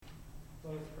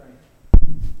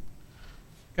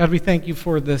God, we thank you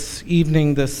for this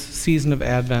evening, this season of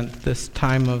Advent, this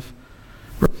time of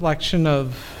reflection,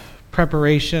 of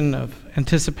preparation, of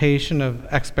anticipation, of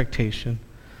expectation.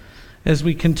 As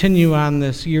we continue on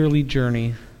this yearly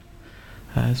journey,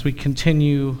 as we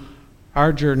continue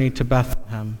our journey to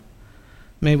Bethlehem,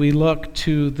 may we look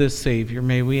to this Savior.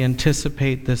 May we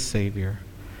anticipate this Savior.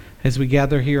 As we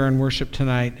gather here and worship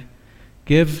tonight,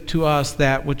 give to us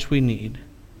that which we need.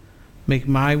 Make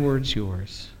my words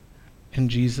yours. In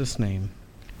Jesus' name,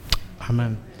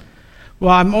 amen.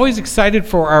 Well, I'm always excited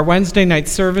for our Wednesday night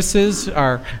services,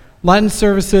 our Lenten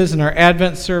services, and our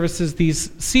Advent services,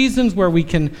 these seasons where we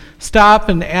can stop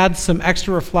and add some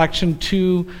extra reflection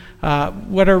to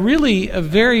what are really a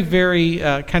very, very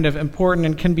kind of important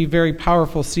and can be very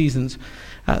powerful seasons.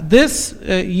 This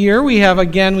year we have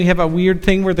a weird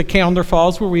thing where the calendar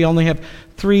falls, where we only have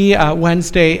 3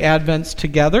 Wednesday Advents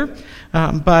together.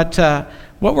 But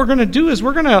what we're going to do is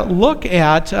we're going to look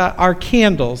at our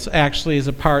candles, actually, as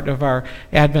a part of our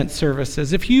Advent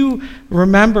services. If you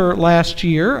remember last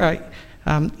year,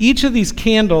 each of these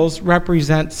candles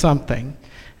represent something.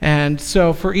 And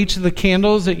so for each of the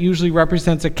candles, it usually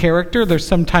represents a character. There's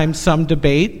sometimes some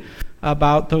debate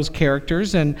about those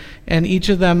characters, and each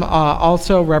of them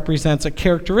also represents a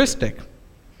characteristic.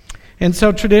 And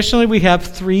so traditionally we have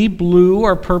 3 blue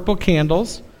or purple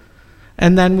candles,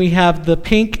 and then we have the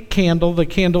pink candle, the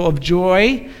candle of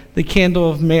joy, the candle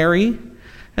of Mary,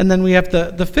 and then we have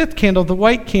the 5th candle, the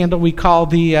white candle we call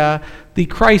the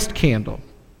Christ candle.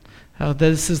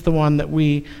 This is the one that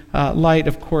we light,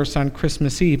 of course, on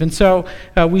Christmas Eve. And so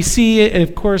we see,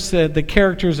 of course, the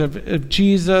characters of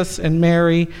Jesus and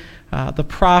Mary, the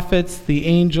prophets, the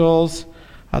angels,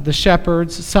 the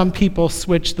shepherds. Some people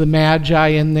switch the Magi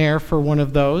in there for one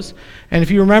of those. And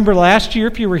if you remember last year,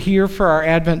 if you were here for our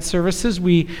Advent services,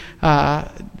 we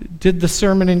did the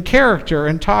sermon in character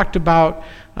and talked about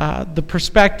the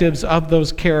perspectives of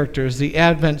those characters, the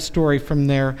Advent story from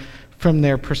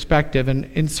their perspective.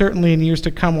 And certainly in years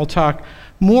to come, we'll talk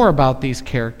more about these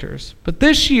characters. But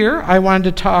this year, I wanted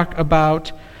to talk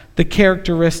about the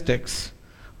characteristics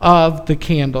of the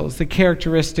candles, the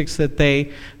characteristics that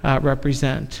they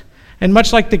represent. And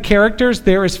much like the characters,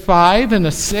 there is 5 and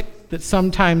a 6 that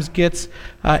sometimes gets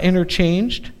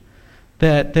interchanged,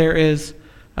 that there is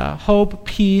hope,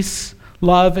 peace,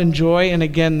 love, and joy. And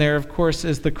again, there, of course,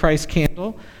 is the Christ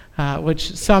candle,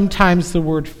 which sometimes the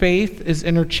word faith is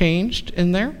interchanged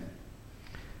in there.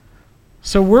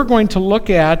 So we're going to look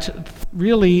at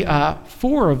really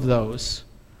 4 of those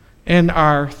in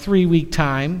our 3-week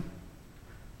time.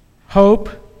 Hope,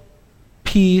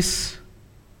 peace,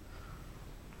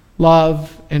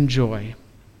 love, and joy.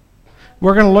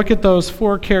 We're going to look at those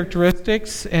 4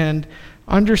 characteristics and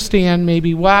understand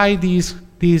maybe why these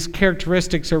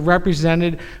characteristics are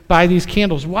represented by these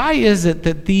candles. Why is it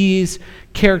that these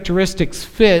characteristics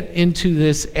fit into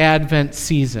this Advent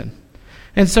season?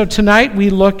 And so tonight we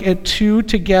look at 2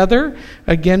 together,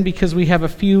 again because we have a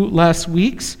few less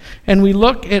weeks, and we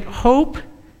look at hope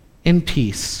and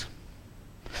peace.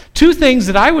 2 things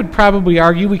that I would probably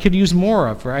argue we could use more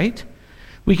of, right?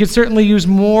 We could certainly use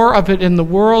more of it in the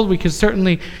world. We could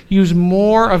certainly use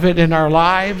more of it in our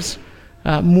lives,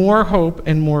 more hope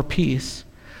and more peace.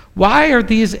 Why are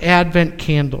these Advent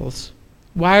candles?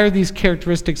 Why are these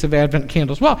characteristics of Advent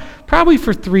candles? Well, probably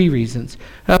for 3 reasons.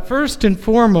 First and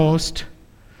foremost,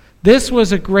 this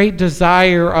was a great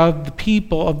desire of the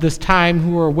people of this time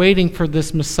who were waiting for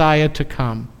this Messiah to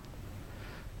come.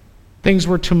 Things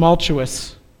were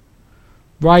tumultuous.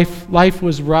 Life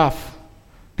was rough.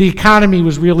 The economy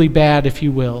was really bad, if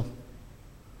you will.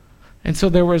 And so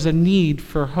there was a need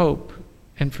for hope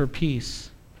and for peace.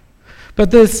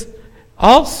 But this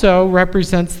also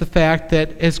represents the fact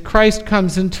that as Christ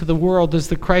comes into the world, as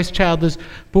the Christ child is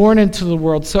born into the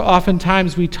world, so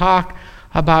oftentimes we talk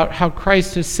about how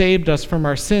Christ has saved us from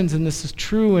our sins, and this is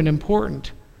true and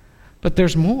important. But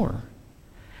there's more.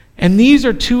 And these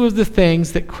are 2 of the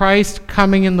things that Christ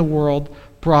coming in the world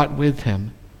brought with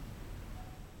him: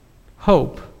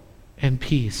 hope and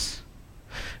peace.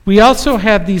 We also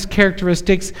have these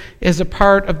characteristics as a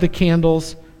part of the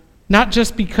candles, not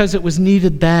just because it was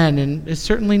needed then and is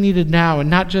certainly needed now, and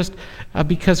not just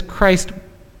because Christ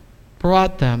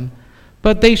brought them,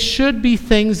 but they should be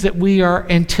things that we are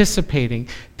anticipating,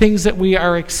 things that we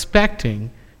are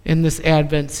expecting in this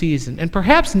Advent season. And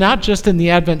perhaps not just in the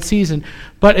Advent season,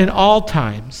 but in all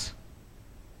times.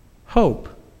 Hope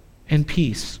and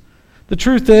peace. The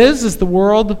truth is the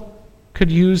world could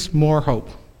use more hope.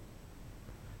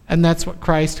 And that's what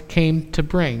Christ came to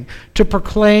bring, to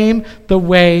proclaim the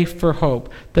way for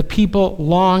hope. The people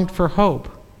longed for hope.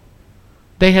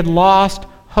 They had lost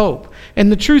hope.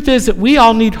 And the truth is that we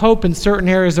all need hope in certain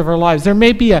areas of our lives. There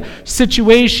may be a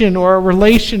situation or a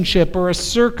relationship or a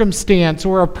circumstance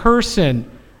or a person,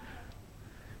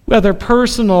 whether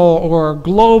personal or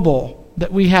global,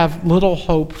 that we have little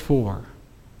hope for.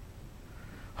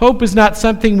 Hope is not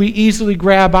something we easily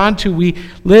grab onto. We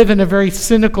live in a very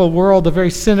cynical world, a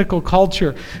very cynical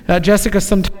culture. Jessica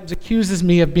sometimes accuses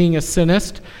me of being a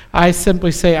cynist. I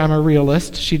simply say I'm a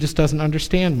realist. She just doesn't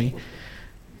understand me.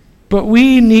 But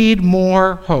we need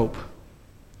more hope.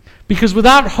 Because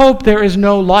without hope, there is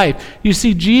no life. You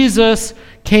see, Jesus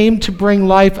came to bring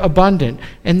life abundant,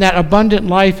 and that abundant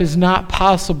life is not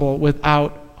possible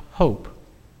without hope.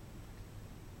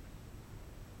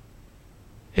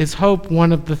 Is hope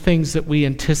one of the things that we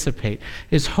anticipate?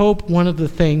 Is hope one of the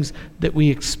things that we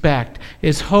expect?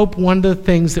 Is hope one of the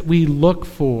things that we look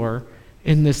for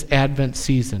in this Advent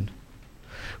season?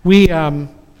 We, do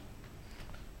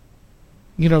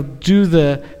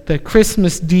the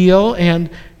Christmas deal, and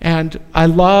I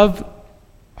love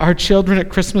our children at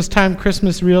Christmas time.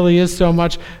 Christmas really is so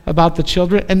much about the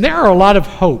children, and there are a lot of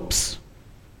hopes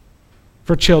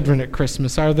for children at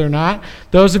Christmas, are there not?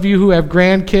 Those of you who have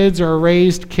grandkids or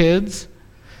raised kids,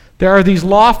 there are these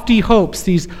lofty hopes,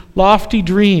 these lofty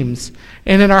dreams.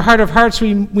 And in our heart of hearts,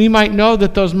 we might know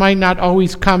that those might not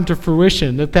always come to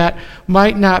fruition, that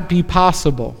might not be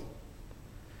possible.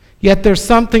 Yet there's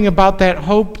something about that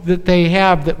hope that they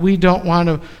have that we don't want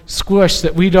to squish,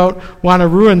 that we don't want to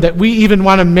ruin, that we even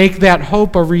want to make that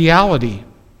hope a reality.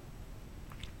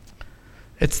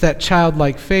 It's that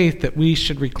childlike faith that we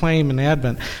should reclaim in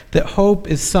Advent, that hope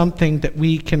is something that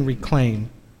we can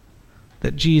reclaim.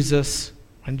 That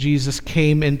when Jesus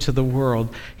came into the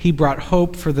world, he brought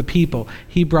hope for the people.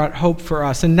 He brought hope for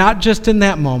us. And not just in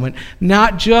that moment,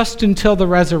 not just until the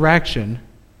resurrection,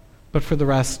 but for the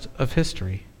rest of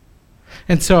history.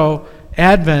 And so,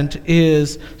 Advent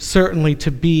is certainly to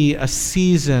be a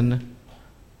season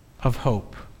of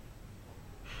hope.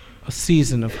 A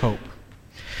season of hope.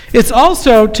 It's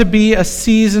also to be a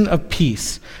season of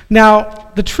peace.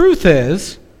 Now, the truth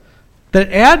is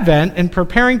that Advent and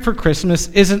preparing for Christmas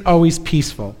isn't always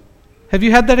peaceful. Have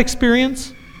you had that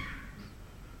experience?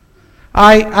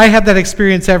 I have that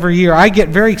experience every year. I get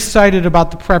very excited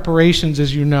about the preparations,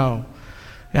 as you know.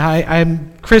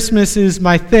 Christmas is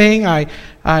my thing. I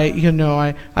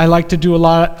like to do a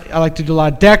lot. I like to do a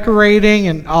lot of decorating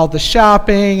and all the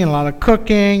shopping and a lot of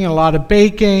cooking and a lot of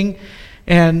baking,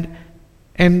 and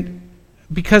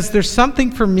because there's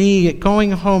something for me at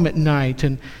going home at night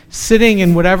and sitting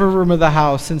in whatever room of the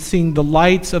house and seeing the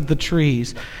lights of the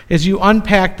trees. As you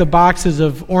unpack the boxes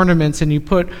of ornaments and you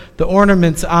put the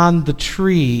ornaments on the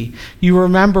tree, you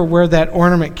remember where that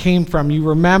ornament came from. You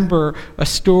remember a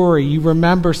story. You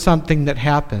remember something that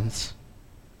happens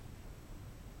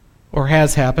or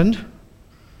has happened.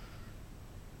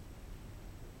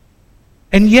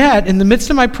 And yet, in the midst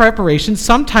of my preparation,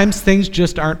 sometimes things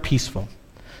just aren't peaceful.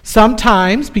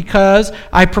 Sometimes, because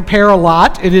I prepare a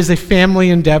lot, it is a family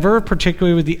endeavor,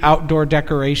 particularly with the outdoor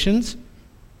decorations.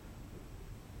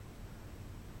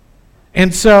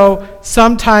 And so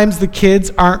sometimes the kids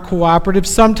aren't cooperative.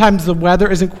 Sometimes the weather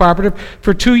isn't cooperative.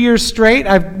 For 2 years straight,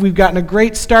 we've gotten a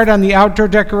great start on the outdoor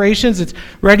decorations. It's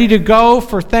ready to go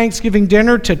for Thanksgiving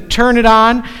dinner to turn it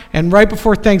on, and right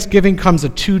before Thanksgiving comes a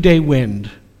 2-day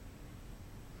wind.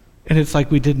 And it's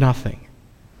like we did nothing.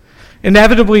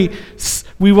 Inevitably,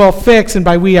 we will fix, and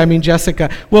by we I mean Jessica,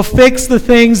 will fix the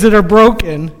things that are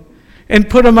broken and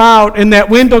put them out, and that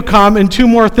wind will come, and 2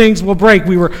 more things will break.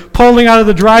 We were pulling out of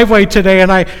the driveway today,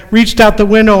 and I reached out the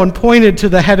window and pointed to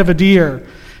the head of a deer.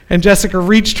 And Jessica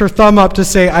reached her thumb up to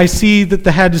say, I see that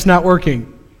the head is not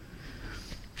working.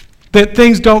 That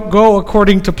things don't go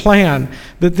according to plan.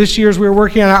 That this year, as we were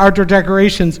working on our outdoor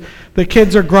decorations, the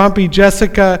kids are grumpy.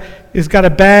 Jessica has got a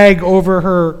bag over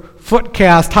her foot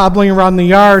cast hobbling around the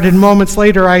yard, and moments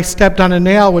later I stepped on a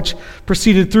nail which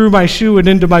proceeded through my shoe and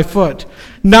into my foot.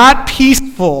 Not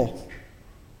peaceful.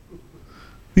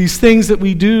 These things that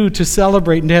we do to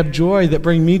celebrate and to have joy that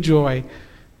bring me joy.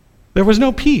 There was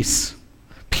no peace.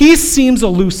 Peace seems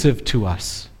elusive to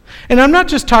us. And I'm not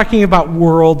just talking about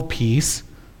world peace.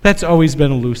 That's always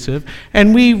been elusive.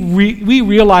 And we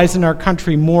realize in our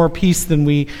country more peace than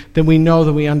we know,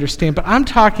 that we understand. But I'm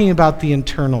talking about the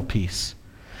internal peace.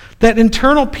 That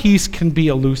internal peace can be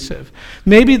elusive.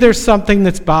 Maybe there's something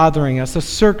that's bothering us, a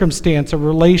circumstance, a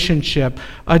relationship,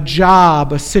 a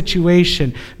job, a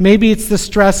situation. Maybe it's the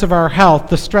stress of our health,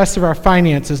 the stress of our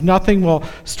finances. Nothing will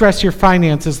stress your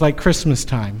finances like Christmas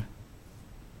time.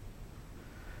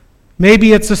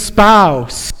 Maybe it's a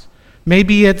spouse.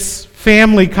 Maybe it's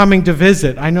family coming to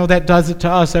visit. I know that does it to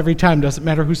us every time. Doesn't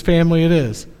matter whose family it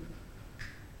is.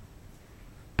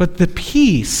 But the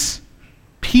peace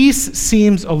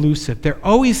seems elusive. There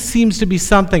always seems to be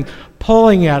something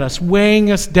pulling at us,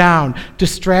 weighing us down,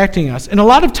 distracting us. And a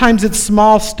lot of times it's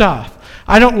small stuff.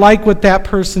 I don't like what that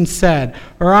person said,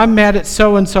 or I'm mad at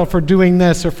so-and-so for doing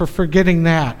this or for forgetting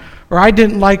that, or I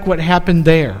didn't like what happened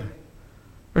there.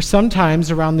 Or sometimes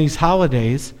around these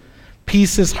holidays,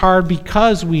 peace is hard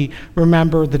because we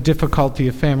remember the difficulty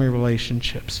of family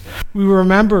relationships. We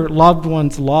remember loved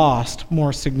ones lost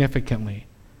more significantly.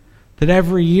 That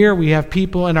every year we have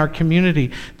people in our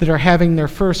community that are having their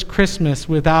first Christmas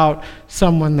without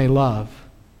someone they love.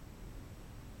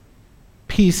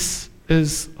 Peace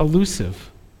is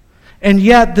elusive. And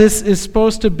yet this is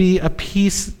supposed to be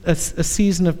a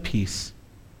season of peace.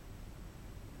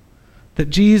 That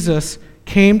Jesus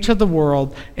came to the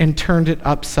world and turned it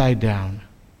upside down.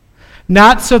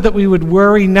 Not so that we would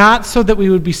worry, not so that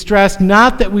we would be stressed,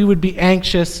 not that we would be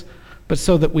anxious, but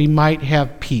so that we might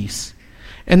have peace.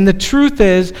 And the truth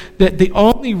is that the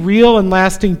only real and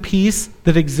lasting peace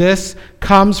that exists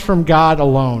comes from God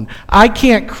alone. I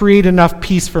can't create enough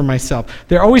peace for myself.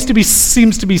 There always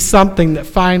seems to be something that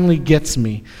finally gets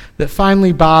me, that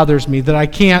finally bothers me, that I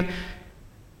can't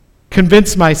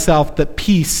convince myself that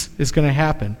peace is going to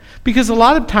happen. Because a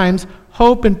lot of times,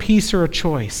 hope and peace are a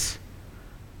choice.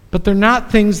 But they're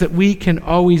not things that we can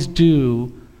always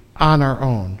do on our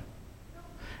own.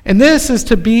 And this is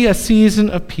to be a season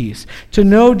of peace. To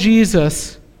know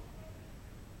Jesus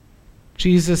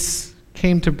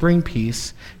came to bring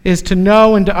peace, is to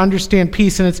know and to understand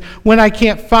peace. And it's when I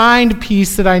can't find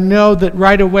peace that I know that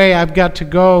right away I've got to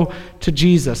go to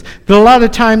Jesus. That a lot of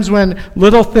times when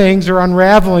little things are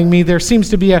unraveling me, there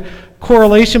seems to be a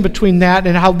correlation between that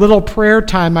and how little prayer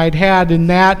time I'd had in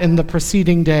that and the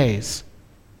preceding days.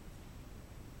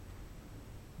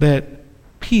 That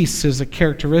peace is a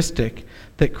characteristic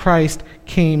that Christ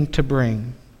came to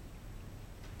bring.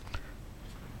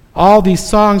 All these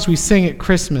songs we sing at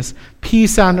Christmas,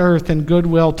 peace on earth and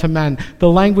goodwill to men, the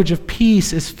language of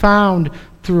peace is found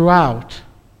throughout.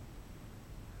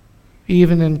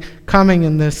 Even in coming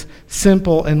in this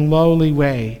simple and lowly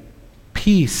way,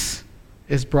 peace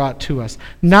is brought to us.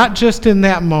 Not just in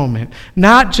that moment,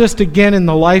 not just again in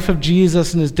the life of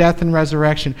Jesus and his death and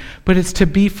resurrection, but it's to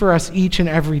be for us each and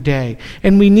every day.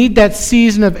 And we need that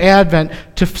season of Advent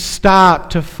to stop,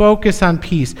 to focus on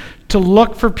peace, to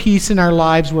look for peace in our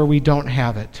lives where we don't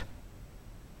have it.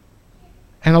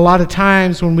 And a lot of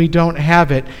times when we don't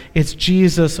have it, it's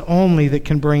Jesus only that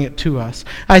can bring it to us.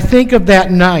 I think of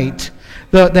that night,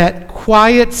 that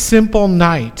quiet, simple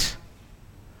night.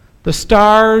 The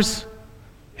stars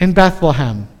in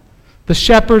Bethlehem, the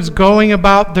shepherds going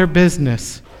about their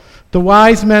business, the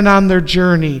wise men on their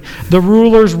journey, the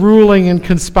rulers ruling and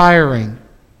conspiring.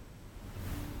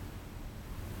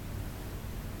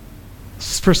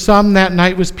 For some, that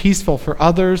night was peaceful. For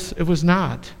others, it was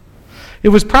not. It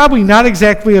was probably not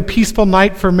exactly a peaceful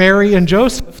night for Mary and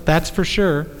Joseph, that's for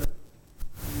sure.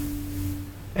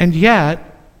 And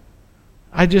yet,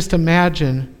 I just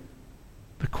imagine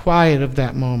the quiet of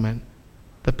that moment,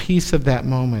 the peace of that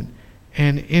moment,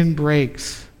 and in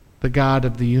breaks the God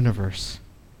of the universe.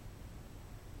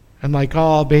 And like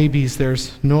all babies,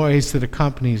 there's noise that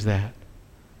accompanies that.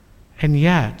 And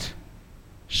yet,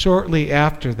 shortly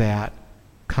after that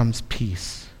comes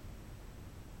peace.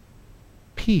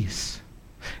 Peace.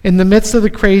 In the midst of the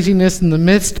craziness, in the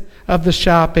midst of the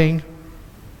shopping,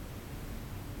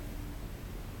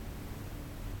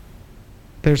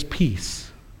 there's peace.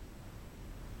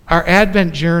 Our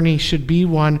Advent journey should be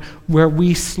one where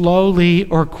we slowly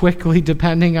or quickly,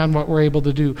 depending on what we're able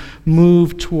to do,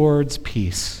 move towards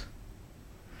peace.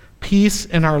 Peace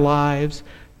in our lives,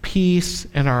 peace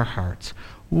in our hearts.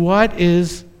 What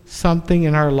is something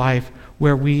in our life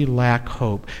where we lack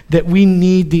hope? That we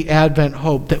need the Advent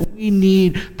hope, that we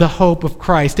need the hope of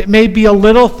Christ. It may be a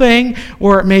little thing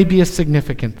or it may be a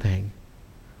significant thing.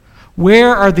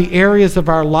 Where are the areas of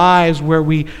our lives where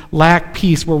we lack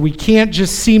peace, where we can't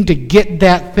just seem to get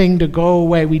that thing to go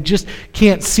away? We just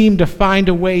can't seem to find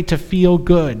a way to feel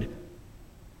good,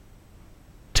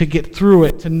 to get through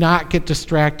it, to not get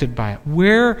distracted by it.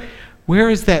 Where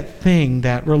is that thing,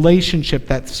 that relationship,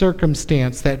 that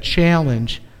circumstance, that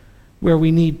challenge where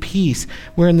we need peace?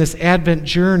 Where in this Advent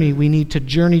journey we need to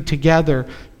journey together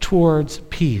towards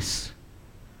peace.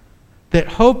 That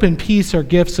hope and peace are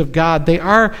gifts of God. They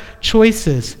are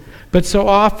choices, but so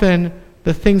often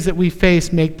the things that we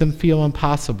face make them feel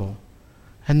impossible.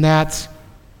 And that's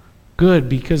good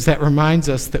because that reminds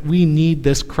us that we need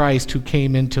this Christ who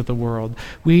came into the world.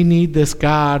 We need this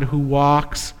God who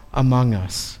walks among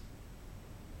us.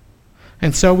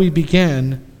 And so we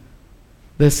begin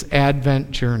this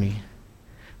Advent journey.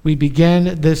 We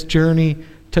begin this journey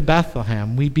to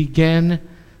Bethlehem. We begin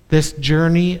this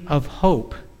journey of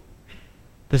hope,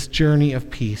 this journey of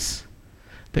peace.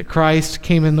 That Christ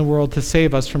came in the world to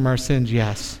save us from our sins,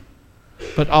 yes,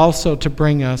 but also to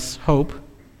bring us hope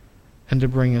and to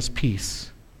bring us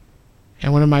peace.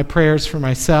 And one of my prayers for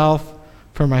myself,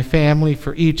 for my family,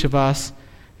 for each of us,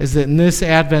 is that in this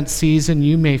Advent season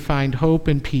you may find hope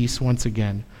and peace once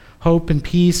again. Hope and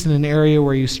peace in an area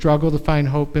where you struggle to find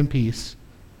hope and peace.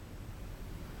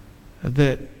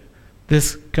 That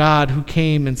this God who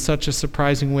came in such a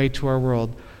surprising way to our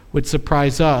world would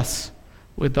surprise us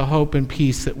with the hope and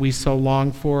peace that we so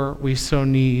long for, we so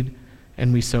need,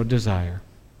 and we so desire.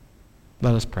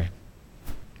 Let us pray.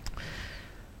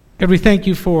 God, we thank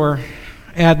you for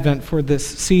Advent, for this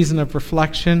season of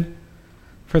reflection,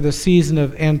 for the season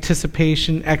of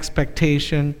anticipation,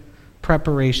 expectation,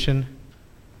 preparation.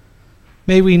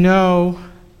 May we know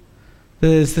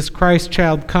that as this Christ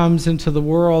child comes into the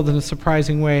world in a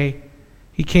surprising way,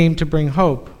 he came to bring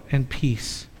hope and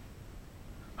peace.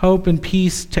 Hope and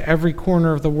peace to every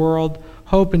corner of the world.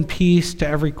 Hope and peace to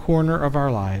every corner of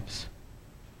our lives.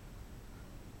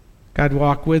 God,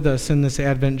 walk with us in this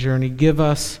Advent journey. Give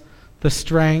us the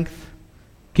strength.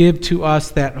 Give to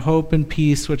us that hope and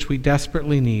peace which we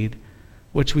desperately need,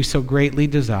 which we so greatly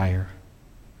desire.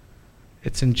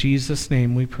 It's in Jesus'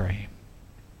 name we pray.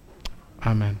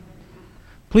 Amen.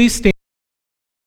 Please stand.